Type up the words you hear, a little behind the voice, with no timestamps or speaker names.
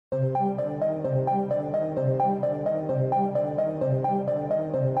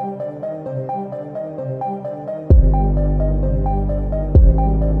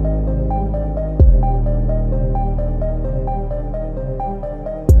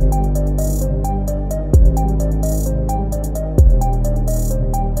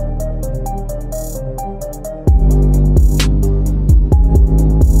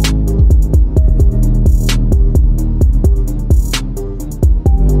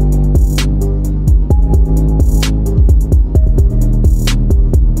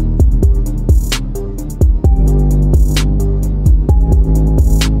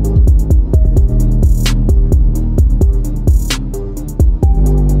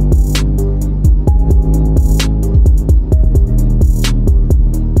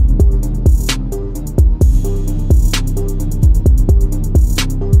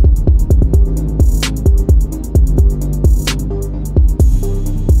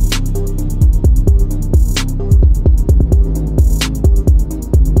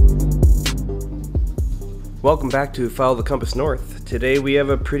Welcome back to Follow the Compass North. Today we have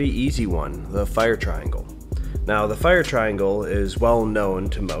a pretty easy one, the fire triangle. Now the fire triangle is well known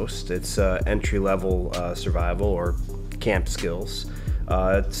to most. It's entry-level survival or camp skills.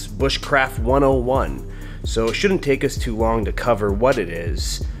 It's Bushcraft 101, so it shouldn't take us too long to cover what it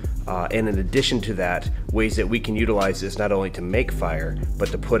is. And in addition to that, ways that we can utilize this not only to make fire, but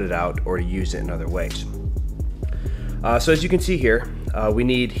to put it out or to use it in other ways. So as you can see here, we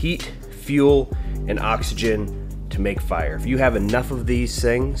need heat, fuel, and oxygen to make fire. If you have enough of these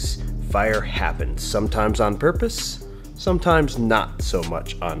things, fire happens. Sometimes on purpose, sometimes not so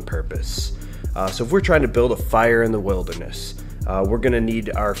much on purpose. So if we're trying to build a fire in the wilderness, we're gonna need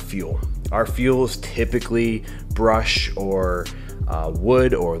our fuel. Our fuel is typically brush or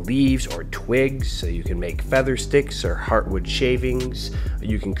wood or leaves or twigs, so you can make feather sticks or heartwood shavings.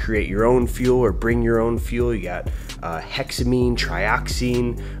 You can create your own fuel or bring your own fuel. You got hexamine,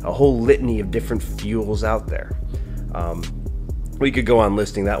 trioxine, a whole litany of different fuels out there. We could go on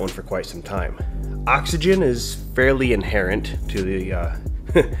listing that one for quite some time. Oxygen is fairly inherent to the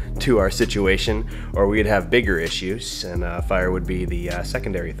to our situation, or we'd have bigger issues, and fire would be the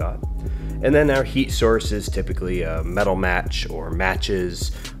secondary thought. And then our heat source is typically a metal match or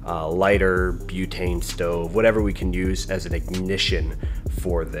matches, lighter, butane stove, whatever we can use as an ignition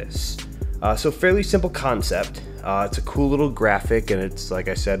for this. So fairly simple concept. It's a cool little graphic, and it's, like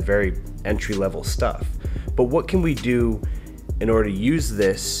I said, very entry-level stuff. But what can we do in order to use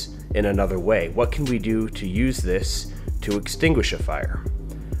this in another way? What can we do to use this to extinguish a fire?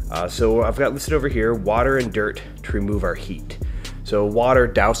 So I've got listed over here, water and dirt to remove our heat. So water,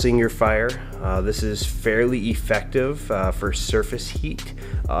 dousing your fire. This is fairly effective for surface heat.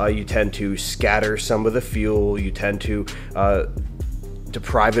 You tend to scatter some of the fuel. You tend to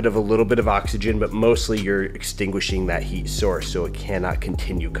deprive it of a little bit of oxygen, but mostly you're extinguishing that heat source so it cannot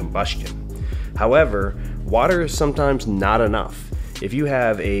continue combustion. However, water is sometimes not enough. If you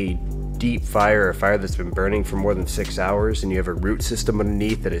have a deep fire, a fire that's been burning for more than 6 hours, and you have a root system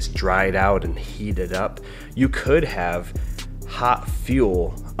underneath that is dried out and heated up, you could have hot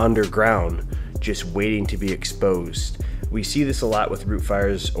fuel underground just waiting to be exposed. We see this a lot with root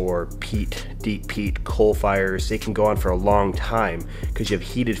fires or peat, deep peat, coal fires. They can go on for a long time because you have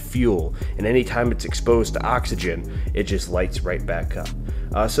heated fuel, and anytime it's exposed to oxygen, it just lights right back up.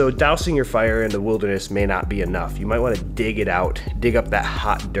 So dousing your fire in the wilderness may not be enough. You might want to dig it out, dig up that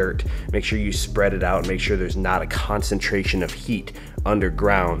hot dirt, make sure you spread it out, make sure there's not a concentration of heat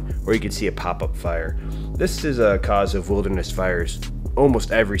underground where you can see a pop-up fire. This is a cause of wilderness fires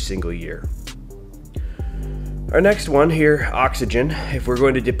almost every single year. Our next one here, oxygen. If we're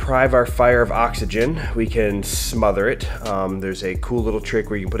going to deprive our fire of oxygen, we can smother it. There's a cool little trick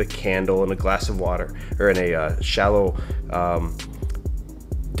where you can put a candle in a glass of water, or in a shallow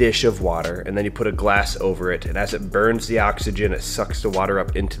dish of water, and then you put a glass over it, and as it burns the oxygen, it sucks the water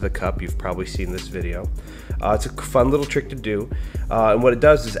up into the cup. You've probably seen this video. It's a fun little trick to do, and what it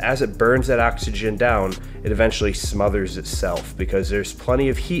does is as it burns that oxygen down, it eventually smothers itself because there's plenty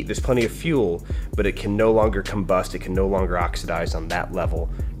of heat, there's plenty of fuel, but it can no longer combust, it can no longer oxidize on that level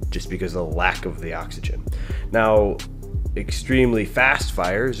just because of the lack of the oxygen. Now, extremely fast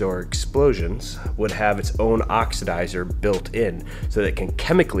fires or explosions would have its own oxidizer built in so that it can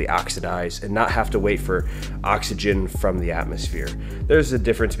chemically oxidize and not have to wait for oxygen from the atmosphere. There's a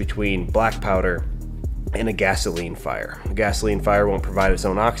difference between black powder and a gasoline fire. A gasoline fire won't provide its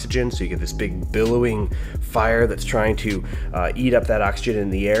own oxygen, so you get this big billowing fire that's trying to eat up that oxygen in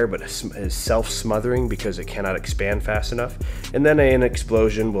the air, but is self-smothering because it cannot expand fast enough. And then an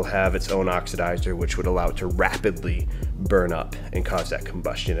explosion will have its own oxidizer, which would allow it to rapidly burn up and cause that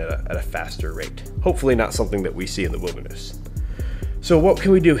combustion at a faster rate. Hopefully not something that we see in the wilderness. So what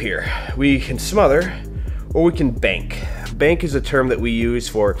can we do here? We can smother, or we can bank. Bank is a term that we use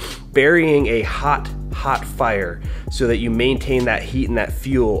for burying a hot fire so that you maintain that heat and that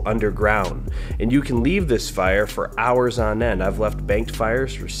fuel underground. And you can leave this fire for hours on end. I've left banked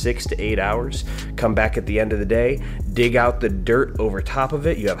fires for 6 to 8 hours. Come back at the end of the day, dig out the dirt over top of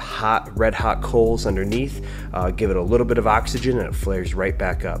it. You have red hot coals underneath. Give it a little bit of oxygen and it flares right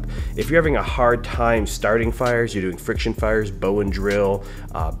back up. If you're having a hard time starting fires, you're doing friction fires, bow and drill,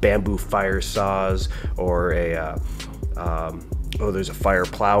 bamboo fire saws, or there's a fire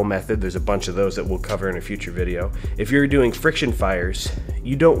plow method. There's a bunch of those that we'll cover in a future video. If you're doing friction fires,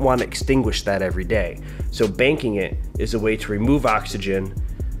 you don't want to extinguish that every day. So banking it is a way to remove oxygen,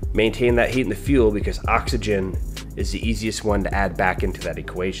 maintain that heat and the fuel, because oxygen is the easiest one to add back into that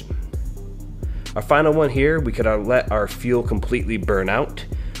equation. Our final one here, we could let our fuel completely burn out.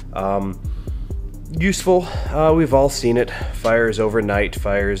 Useful. We've all seen it. Fires overnight,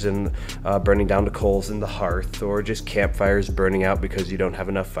 fires in burning down to coals in the hearth, or just campfires burning out because you don't have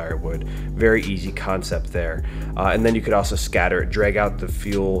enough firewood. Very easy concept there. And then you could also scatter it, drag out the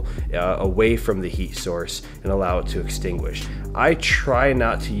fuel away from the heat source and allow it to extinguish. I try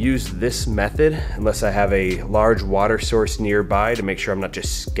not to use this method unless I have a large water source nearby to make sure I'm not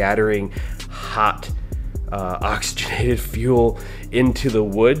just scattering hot oxygenated fuel into the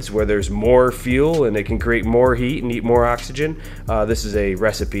woods where there's more fuel and it can create more heat and eat more oxygen. This is a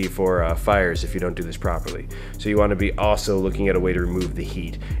recipe for fires if you don't do this properly. So you want to be also looking at a way to remove the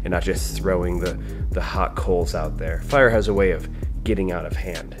heat and not just throwing the hot coals out there. Fire has a way of getting out of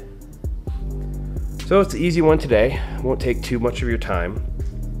hand. So it's an easy one today. Won't take too much of your time.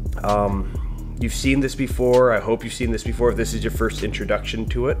 You've seen this before. I hope you've seen this before. If this is your first introduction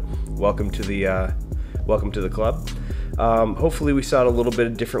to it, welcome to the club. Hopefully we saw it a little bit a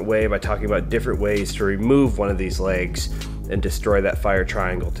different way by talking about different ways to remove one of these legs and destroy that fire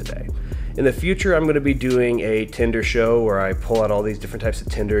triangle today. In the future, I'm going to be doing a tinder show where I pull out all these different types of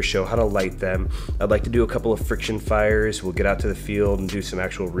tinder, show how to light them. I'd like to do a couple of friction fires. We'll get out to the field and do some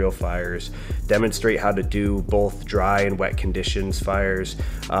actual real fires, demonstrate how to do both dry and wet conditions fires,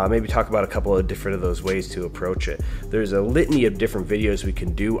 maybe talk about a couple of different of those ways to approach it. There's a litany of different videos we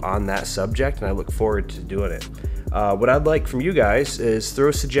can do on that subject, and I look forward to doing it. What I'd like from you guys is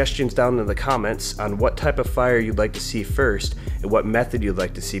throw suggestions down in the comments on what type of fire you'd like to see first and what method you'd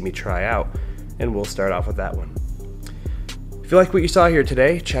like to see me try out, and we'll start off with that one. If you like what you saw here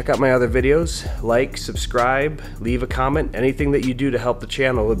today, check out my other videos, like, subscribe, leave a comment. Anything that you do to help the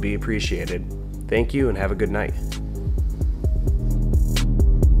channel would be appreciated. Thank you and have a good night.